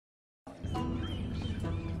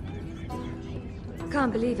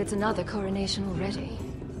Can't believe it's another coronation already.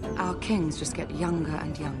 Our kings just get younger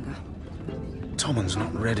and younger. Tommen's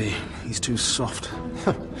not ready. He's too soft.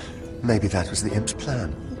 Maybe that was the imp's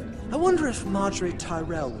plan. I wonder if Marjorie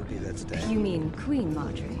Tyrell will be there today. You mean Queen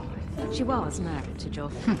Marjorie? She was married to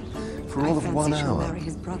Joffrey. For all of 1 She'll hour. marry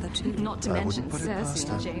his brother too. Not to I mention wouldn't put it past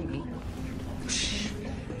Cersei and her. Jaime. Shh.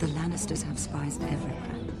 The Lannisters have spies everywhere.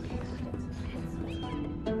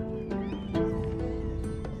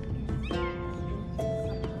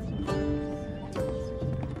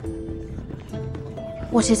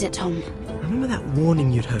 What is it, Tom? Remember that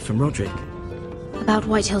warning you'd heard from Roderick? About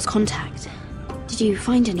Whitehill's contact. Did you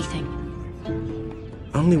find anything?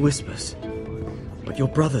 Only whispers. But your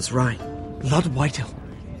brother's right. Lord Whitehill.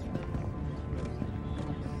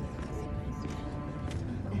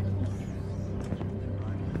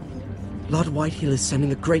 Lord Whitehill is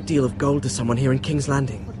sending a great deal of gold to someone here in King's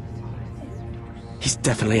Landing. He's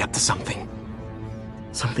definitely up to something.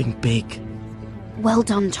 Something big. Well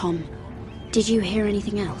done, Tom. Did you hear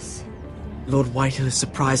anything else? Lord Whitehill is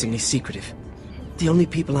surprisingly secretive. The only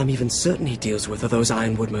people I'm even certain he deals with are those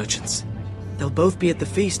Ironwood merchants. They'll both be at the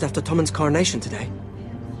feast after Tommen's coronation today.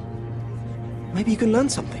 Maybe you can learn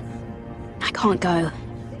something. I can't go.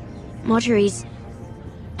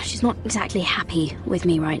 She's not exactly happy with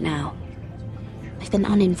me right now. I've been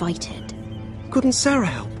uninvited. Couldn't Sarah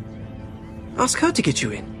help? Ask her to get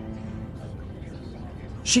you in.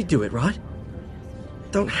 She'd do it, right?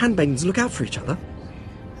 Don't handmaidens look out for each other?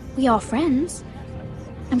 We are friends.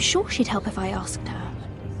 I'm sure she'd help if I asked her.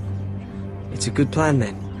 It's a good plan,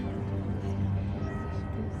 then.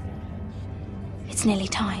 It's nearly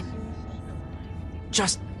time.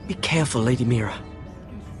 Just be careful, Lady Mira.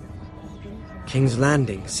 King's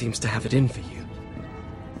Landing seems to have it in for you.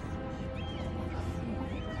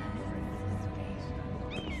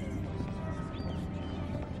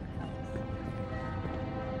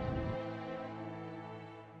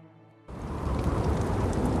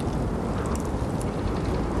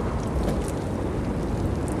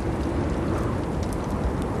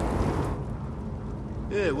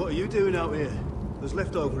 Yeah, what are you doing out here? There's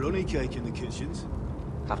leftover honey cake in the kitchens.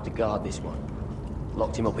 Have to guard this one.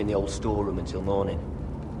 Locked him up in the old storeroom until morning.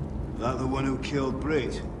 That the one who killed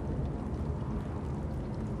Brit?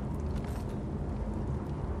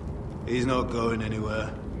 He's not going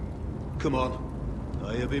anywhere. Come on.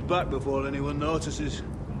 He'll be back before anyone notices.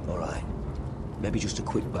 All right. Maybe just a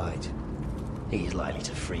quick bite. He's likely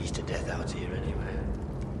to freeze to death out here anyway.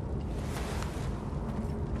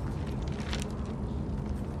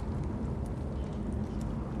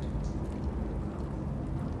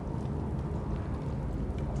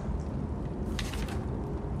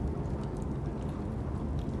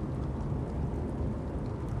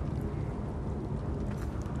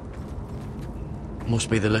 Must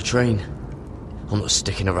be the latrine. I'm not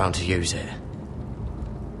sticking around to use it.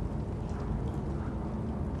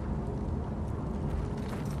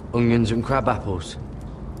 Onions and crab apples.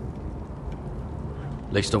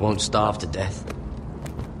 At least I won't starve to death.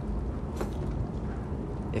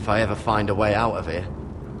 If I ever find a way out of here.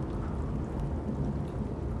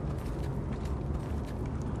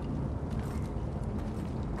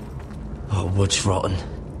 Oh, wood's rotten.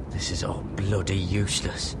 This is all bloody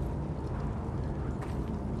useless.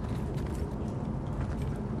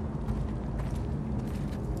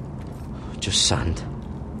 Just sand.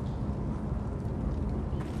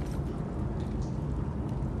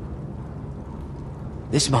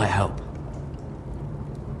 This might help.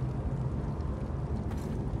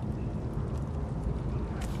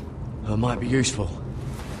 It might be useful.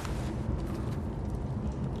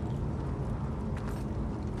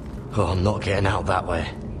 Oh, I'm not getting out that way.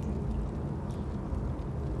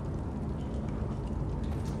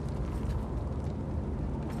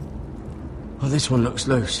 Oh, this one looks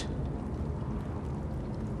loose.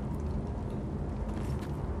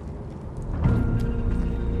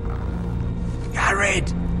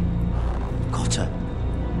 Cotter,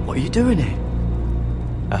 what are you doing here?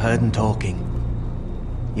 I heard him talking.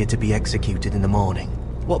 You're to be executed in the morning.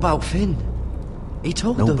 What about Finn? He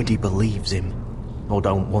told them. Nobody believes him, or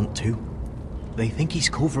don't want to. They think he's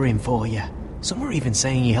covering for you. Some are even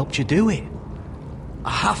saying he helped you do it.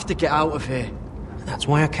 I have to get out of here. That's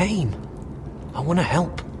why I came. I want to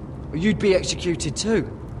help. You'd be executed too.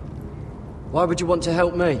 Why would you want to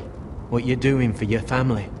help me? What you're doing for your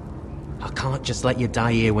family. I can't just let you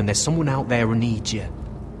die here when there's someone out there who needs you.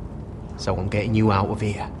 So I'm getting you out of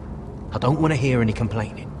here. I don't want to hear any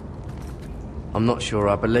complaining. I'm not sure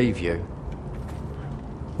I believe you.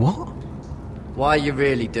 What? Why are you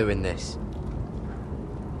really doing this?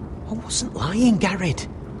 I wasn't lying, Garrett.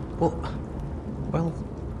 Well,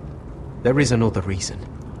 There is another reason.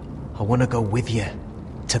 I want to go with you,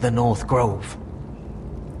 to the North Grove.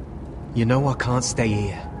 You know I can't stay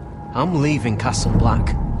here. I'm leaving Castle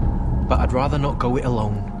Black, but I'd rather not go it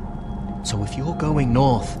alone. So if you're going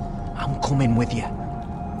north, I'm coming with you.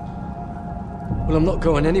 Well, I'm not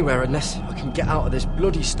going anywhere unless I can get out of this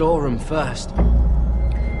bloody storeroom first.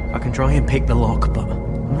 I can try and pick the lock, but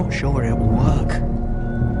I'm not sure it will work.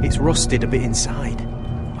 It's rusted a bit inside.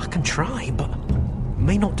 I can try, but it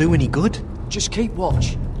may not do any good. Just keep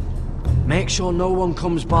watch. Make sure no one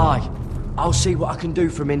comes by. I'll see what I can do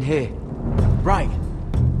from in here. Right.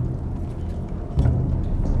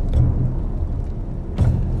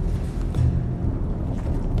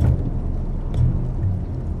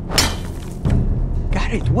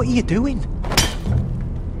 Garrett, what are you doing?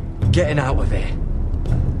 Getting out of here.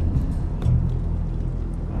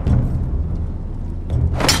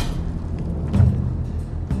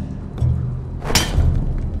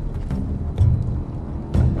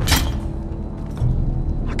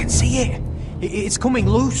 I can see it. It's coming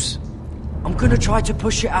loose. I'm gonna try to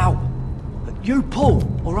push it out. You pull,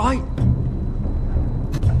 all right?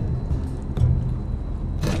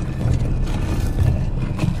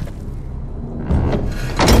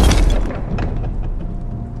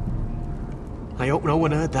 I hope no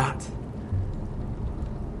one heard that.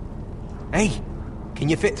 Hey, can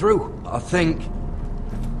you fit through? I think.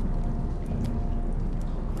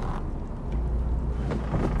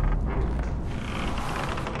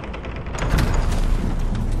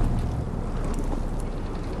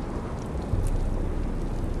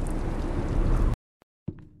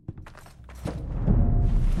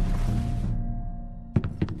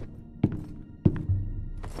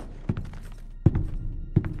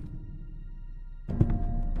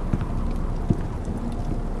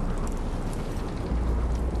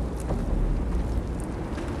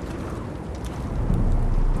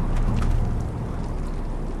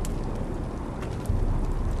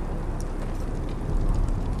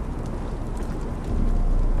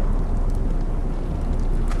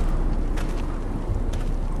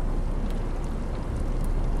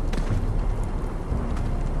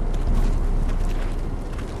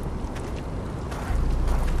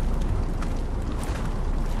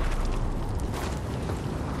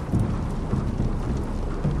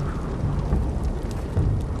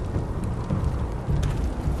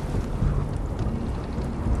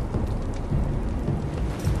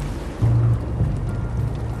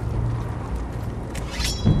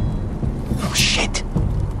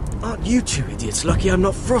 You two idiots lucky I'm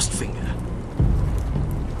not Frostfinger.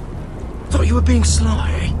 Thought you were being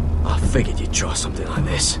sly, eh? I figured you'd try something like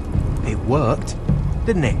this. It worked,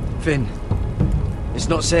 didn't it? Finn, it's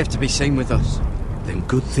not safe to be seen with us. Then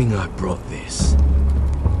good thing I brought this.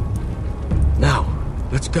 Now,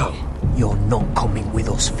 let's go. You're not coming with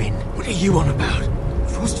us, Finn. What are you on about?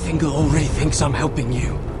 Frostfinger already thinks I'm helping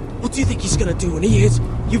you. What do you think he's gonna do when he hears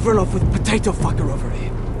you've run off with Potato Fucker over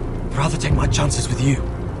here? I'd rather take my chances with you.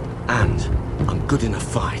 And I'm good in a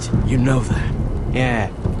fight, you know that. Yeah,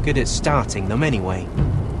 good at starting them anyway.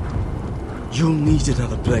 You'll need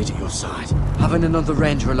another blade at your side. Having another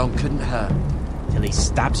ranger along couldn't hurt. Till he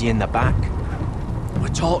stabs you in the back.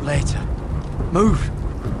 We'll talk later. Move!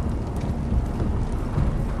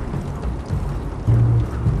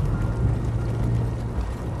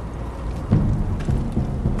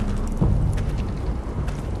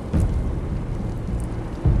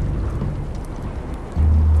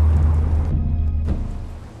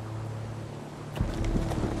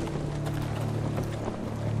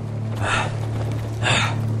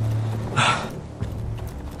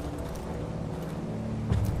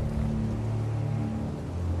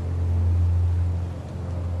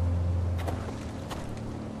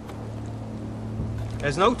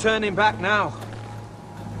 There's no turning back now.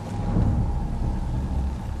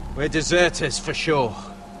 We're deserters for sure.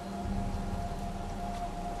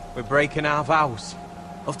 We're breaking our vows.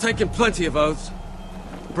 I've taken plenty of oaths.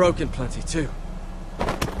 Broken plenty too.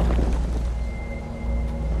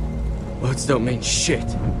 Words don't mean shit.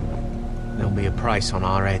 There'll be a price on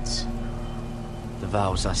our heads. The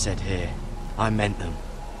vows I said here, I meant them.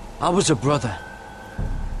 I was a brother.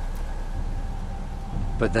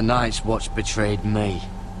 But the Night's Watch betrayed me.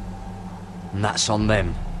 And that's on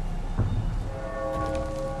them.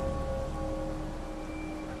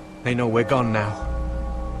 They know we're gone now.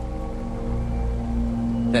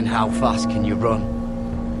 Then how fast can you run?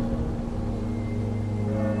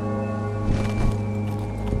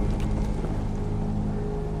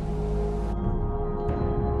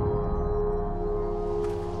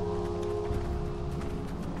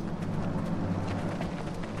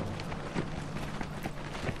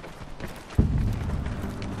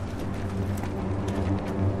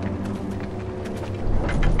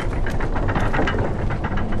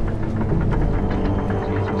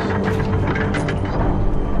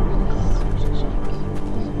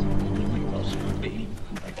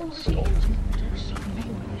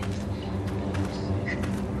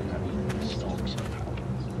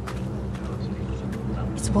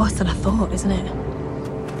 worse than I thought, isn't it?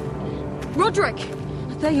 Roderick!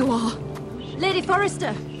 There you are. Lady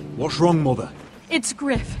Forrester! What's wrong, Mother? It's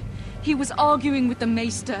Griff. He was arguing with the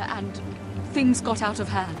Maester and things got out of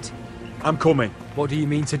hand. I'm coming. What do you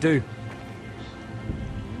mean to do?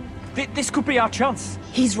 This could be our chance.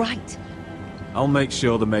 He's right. I'll make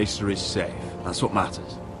sure the Maester is safe. That's what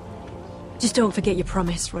matters. Just don't forget your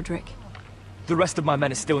promise, Roderick. The rest of my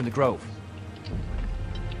men are still in the grove.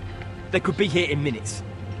 They could be here in minutes.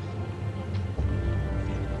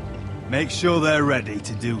 Make sure they're ready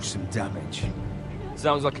to do some damage.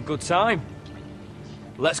 Sounds like a good time.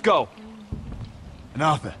 Let's go. And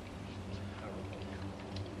Arthur.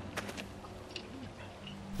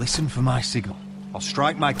 Listen for my signal. I'll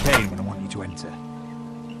strike my cane when I want you to enter.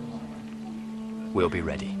 We'll be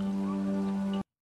ready.